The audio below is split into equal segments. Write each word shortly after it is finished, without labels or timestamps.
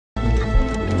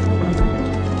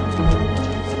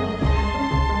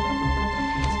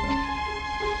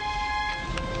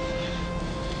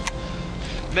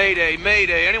Mayday,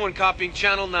 mayday. Anyone copying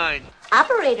Channel 9?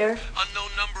 Operator. Unknown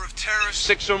number of terrorists,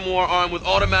 6 or more armed with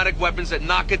automatic weapons at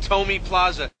Nakatomi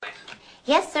Plaza.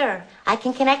 Yes, sir. I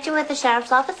can connect you with the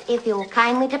sheriff's office if you will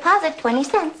kindly deposit 20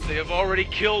 cents. They have already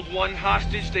killed one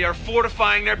hostage. They are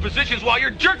fortifying their positions while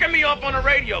you're jerking me off on the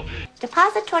radio.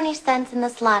 Deposit 20 cents in the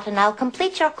slot and I'll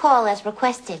complete your call as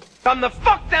requested. Come the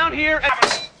fuck down here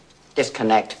and...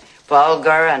 Disconnect.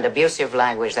 Vulgar and abusive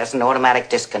language. That's an automatic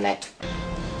disconnect.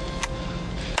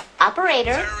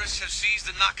 Operator. Terrorists have seized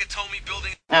the Nakatomi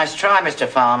building. Nice try, Mr.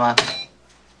 Farmer.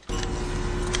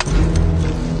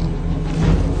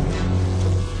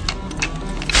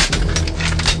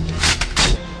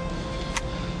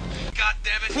 God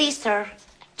damn it. Please, sir.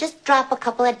 Just drop a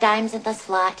couple of dimes in the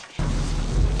slot.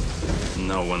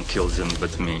 No one kills him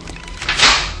but me.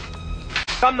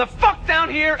 Come the fuck down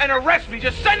here and arrest me.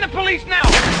 Just send the police now.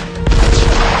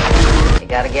 You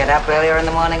gotta get up earlier in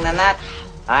the morning than that?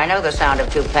 I know the sound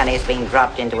of 2 pennies being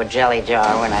dropped into a jelly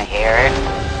jar when I hear it.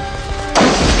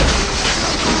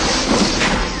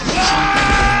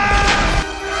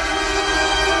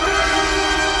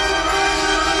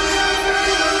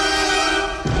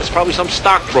 It's probably some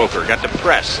stockbroker got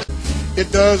depressed.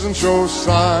 It doesn't show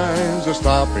signs of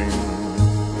stopping,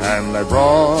 and I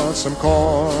brought some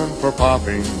corn for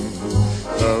popping.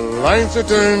 The lights are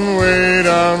turned way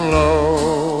down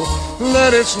low.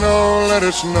 Let it snow, let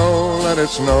it snow, let it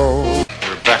snow.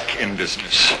 We're back in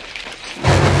business.